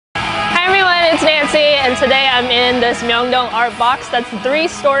Nancy, and today I'm in this Myeongdong art box that's 3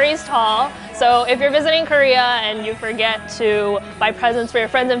 stories tall. So if you're visiting Korea and you forget to buy presents for your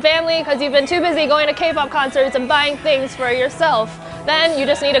friends and family because you've been too busy going to K-pop concerts and buying things for yourself, then you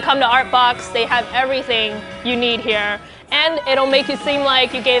just need to come to Artbox. They have everything you need here, and it'll make you seem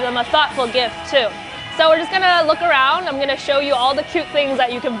like you gave them a thoughtful gift too. So we're just gonna look around. I'm gonna show you all the cute things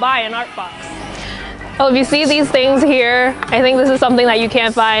that you can buy in Artbox. Oh, if you see these things here, I think this is something that you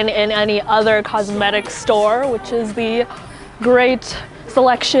can't find in any other cosmetic store, which is the great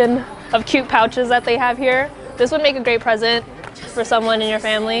selection of cute pouches that they have here. This would make a great present for someone in your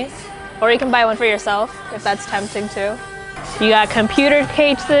family, or you can buy one for yourself if that's tempting too. You got computer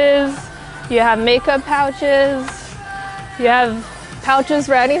cases, you have makeup pouches, you have pouches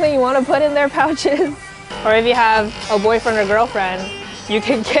for anything you want to put in their pouches. Or if you have a boyfriend or girlfriend, you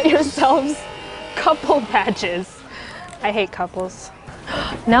can get yourselves couple patches. I hate couples.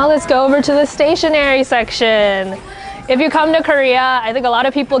 Now let's go over to the stationery section. If you come to Korea, I think a lot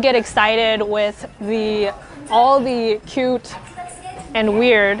of people get excited with all the cute and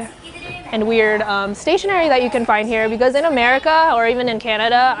weird stationery that you can find here, because in America or even in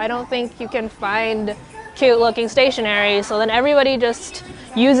Canada, I don't think you can find cute looking stationery, so then everybody just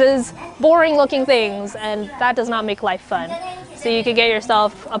uses boring looking things, and that does not make life fun. So you could get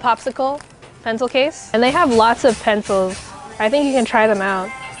yourself a popsicle pencil case, and they have lots of pencils. I think you can try them out.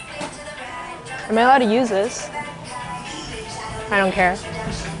 Am I allowed to use this? I don't care.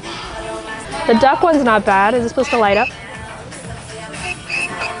 The duck one's not bad. Is it supposed to light up?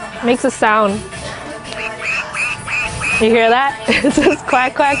 It makes a sound. You hear that? It says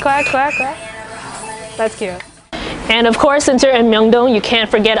quack, quack, quack, quack, quack. That's cute. And of course, since you're in Myeongdong, you can't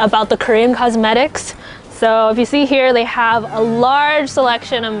forget about the Korean cosmetics. So if you see here, they have a large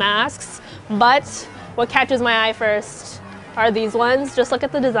selection of masks. But what catches my eye first are these ones. Just look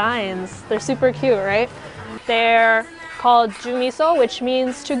at the designs. They're super cute, right? They're called Jumiso, which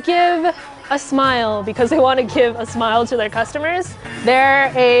means to give a smile, because they want to give a smile to their customers. They're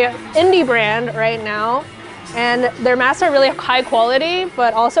a indie brand right now, and their masks are really high quality,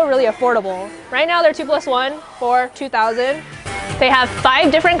 but also really affordable. Right now they're 2+1 for 2,000. They have 5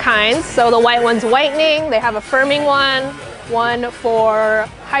 different kinds. So the white one's whitening, they have a firming one for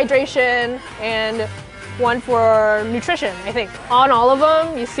hydration, and one for nutrition, I think. On all of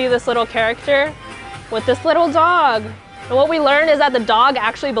them, you see this little character with this little dog. And what we learned is that the dog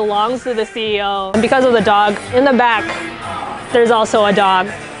actually belongs to the CEO. And because of the dog, in the back, there's also a dog.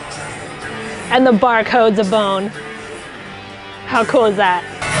 And the barcode's a bone. How cool is that?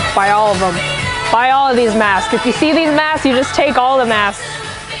 Buy all of them. Buy all of these masks. If you see these masks, you just take all the masks.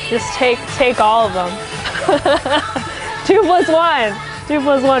 Just take all of them. 2+1.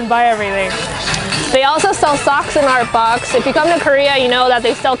 2+1, buy everything. They also sell socks in Artbox. If you come to Korea, you know that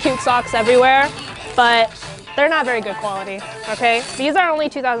they sell cute socks everywhere, but they're not very good quality, okay? These are only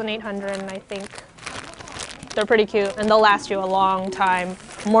 2,800, I think. They're pretty cute, and they'll last you a long time,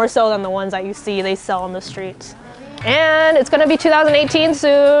 more so than the ones that you see they sell on the streets. And it's gonna be 2018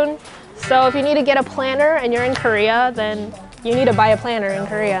 soon, so if you need to get a planner and you're in Korea, then you need to buy a planner in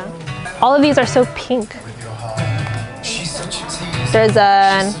Korea. All of these are so pink. There's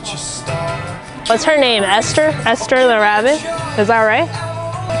a, what's her name? Esther? Esther the rabbit? Is that right?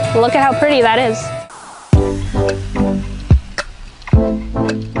 Look at how pretty that is.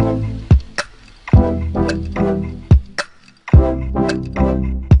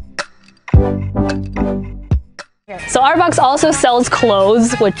 So Artbox also sells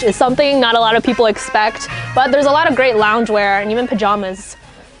clothes, which is something not a lot of people expect, but there's a lot of great loungewear and even pajamas.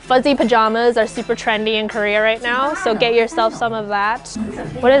 Fuzzy pajamas are super trendy in Korea right now, so get yourself some of that.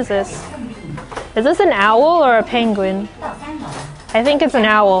 What is this? Is this an owl or a penguin? I think it's an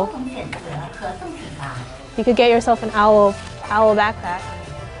owl. You could get yourself an owl backpack.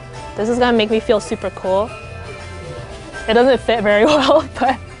 This is gonna make me feel super cool. It doesn't fit very well,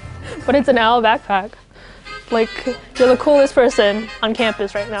 but it's an owl backpack. Like, you're the coolest person on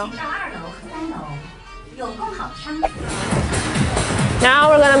campus right now.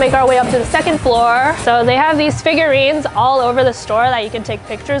 Now we're gonna make our way up to the 2nd floor. So they have these figurines all over the store that you can take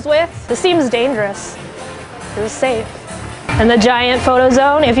pictures with. This seems dangerous. This is safe. And the giant photo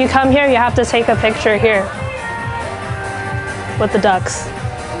zone, if you come here, you have to take a picture here with the ducks.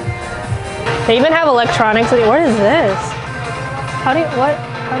 They even have electronics. What is this?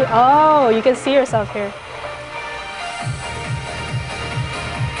 Oh, you can see yourself here.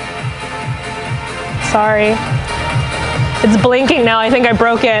 Sorry. It's blinking now. I think I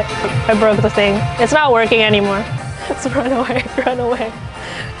broke it. I broke the thing. It's not working anymore. It's run away, run away.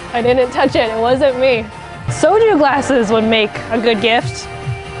 I didn't touch it. It wasn't me. Soju glasses would make a good gift.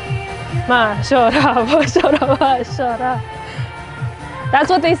 마셔라, 마셔라, 마셔라. That's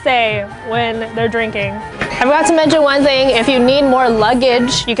what they say when they're drinking. I forgot to mention one thing. If you need more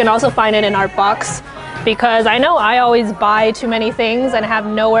luggage, you can also find it in our box. Because I know I always buy too many things and have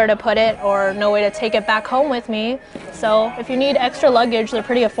nowhere to put it or no way to take it back home with me. So if you need extra luggage, they're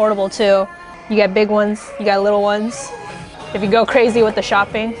pretty affordable too. You get big ones, you got little ones. If you go crazy with the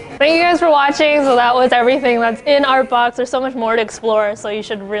shopping. Thank you guys for watching. So that was everything that's in Art Box. There's so much more to explore. So you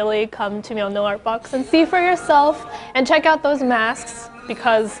should really come to Myeongdong Art Box and see for yourself and check out those masks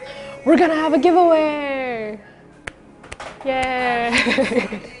because we're gonna have a giveaway.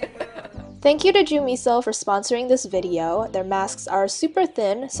 Yay. Thank you to Jumiso for sponsoring this video. Their masks are super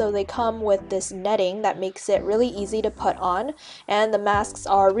thin, so they come with this netting that makes it really easy to put on, and the masks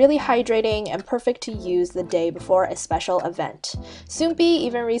are really hydrating and perfect to use the day before a special event. Soompi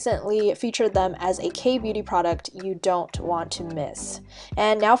even recently featured them as a K-beauty product you don't want to miss.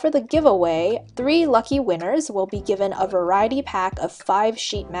 And now for the giveaway, 3 lucky winners will be given a variety pack of 5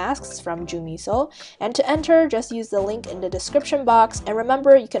 sheet masks from Jumiso, and to enter, just use the link in the description box, and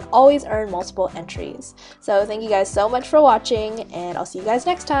remember, you can always earn multiple entries. So thank you guys so much for watching, and I'll see you guys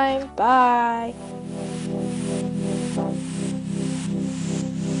next time. Bye!